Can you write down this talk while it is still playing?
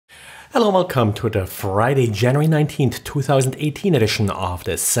Hello and welcome to the Friday, January 19th, 2018 edition of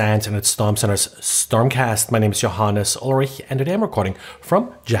the SANS Internet Storm Center's Stormcast. My name is Johannes Ulrich and today I'm recording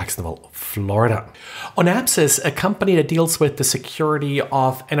from Jacksonville, Florida. Onapsis, a company that deals with the security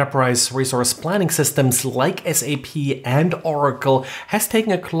of enterprise resource planning systems like SAP and Oracle, has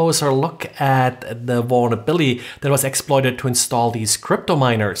taken a closer look at the vulnerability that was exploited to install these crypto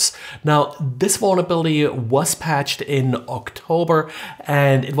miners. Now, this vulnerability was patched in October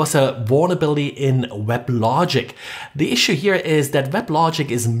and it was a vulnerability in WebLogic. The issue here is that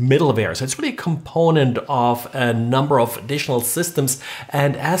WebLogic is middleware, so it's really a component of a number of additional systems,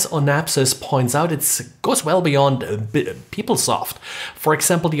 and as Onapsis points out, it goes well beyond PeopleSoft. For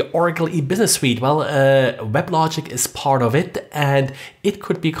example, the Oracle e-business suite, well, WebLogic is part of it, and it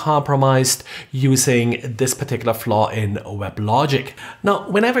could be compromised using this particular flaw in WebLogic. Now,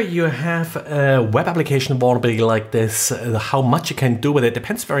 whenever you have a web application vulnerability like this, how much you can do with it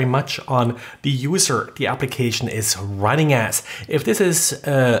depends very much on the user the application is running as. If this is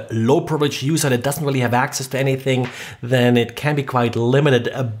a low privilege user that doesn't really have access to anything, then it can be quite limited.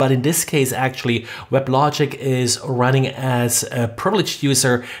 But in this case, actually, WebLogic is running as a privileged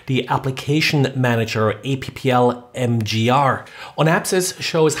user, the application manager, APPL MGR. Onapsis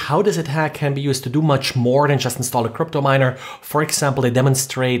shows how this attack can be used to do much more than just install a crypto miner. For example, they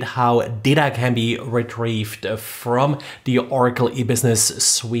demonstrate how data can be retrieved from the Oracle e-business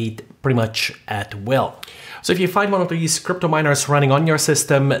suite pretty much at will. So if you find one of these crypto miners running on your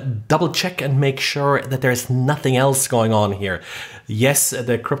system, double check and make sure that there's nothing else going on here. Yes,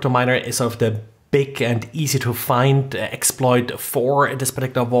 the crypto miner is sort of the big and easy to find exploit for this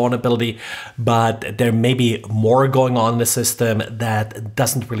particular vulnerability, but there may be more going on in the system that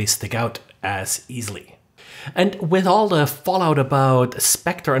doesn't really stick out as easily. And with all the fallout about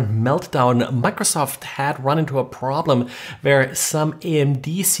Spectre and Meltdown, Microsoft had run into a problem where some AMD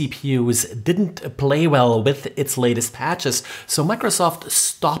CPUs didn't play well with its latest patches. So Microsoft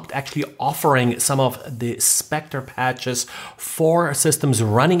stopped actually offering some of the Spectre patches for systems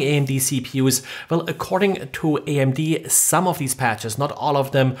running AMD CPUs. Well, according to AMD, some of these patches, not all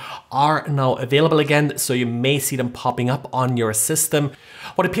of them, are now available again, so you may see them popping up on your system.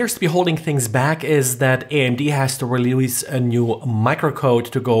 What appears to be holding things back is that AMD has to release a new microcode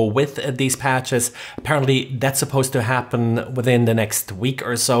to go with these patches. Apparently that's supposed to happen within the next week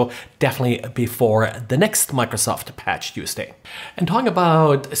or so, definitely before the next Microsoft Patch Tuesday. And talking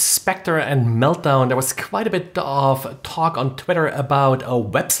about Spectre and Meltdown, there was quite a bit of talk on Twitter about a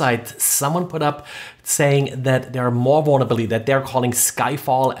website someone put up saying that there are more vulnerability that they're calling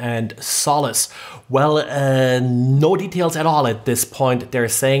Skyfall and Solace. Well, no details at all at this point. They're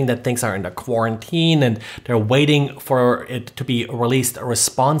saying that things are under quarantine and they're waiting for it to be released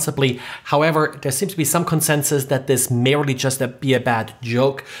responsibly. However, there seems to be some consensus that this may really just be a bad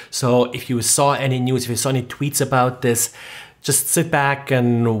joke. So if you saw any news, if you saw any tweets about this, just sit back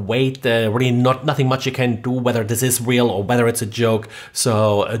and wait. Really nothing much you can do whether this is real or whether it's a joke.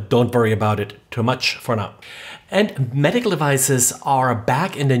 So don't worry about it too much for now. And medical devices are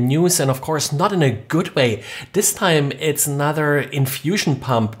back in the news, and of course not in a good way. This time it's another infusion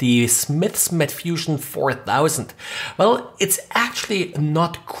pump, the Smith's Medfusion 4000. Well, it's actually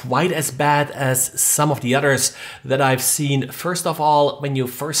not quite as bad as some of the others that I've seen. First of all, when you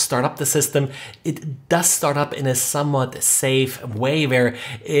first start up the system, it does start up in a somewhat safe way where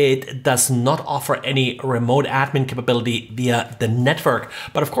it does not offer any remote admin capability via the network.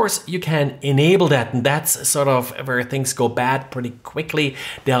 But of course you can enable that, and that's sort of where things go bad pretty quickly.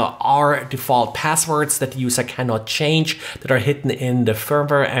 There are default passwords that the user cannot change that are hidden in the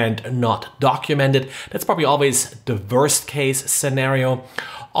firmware and not documented. That's probably always the worst case scenario.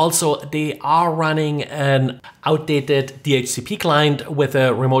 Also, they are running an outdated DHCP client with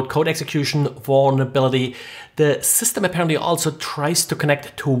a remote code execution vulnerability. The system apparently also tries to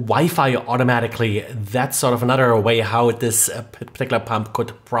connect to Wi-Fi automatically. That's sort of another way how this particular pump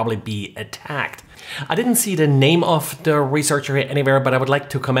could probably be attacked. I didn't see the name of the researcher anywhere, but I would like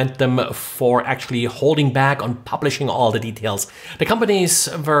to commend them for actually holding back on publishing all the details. The companies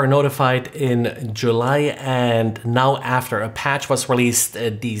were notified in July, and now after a patch was released,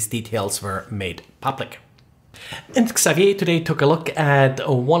 these details were made public. And Xavier today took a look at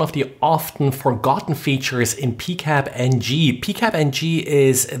one of the often forgotten features in PCAP-NG. PCAP-NG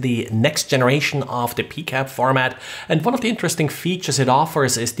is the next generation of the PCAP format, and one of the interesting features it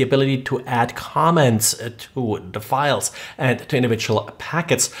offers is the ability to add comments to the files and to individual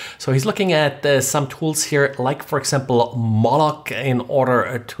packets. So he's looking at some tools here, like for example Moloch, in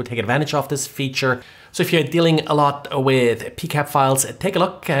order to take advantage of this feature. So if you're dealing a lot with PCAP files, take a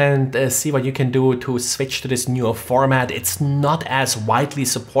look and see what you can do to switch to this newer format. It's not as widely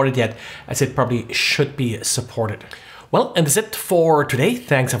supported yet as it probably should be supported. Well, and that's it for today.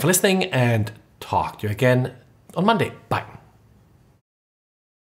 Thanks for listening and talk to you again on Monday. Bye.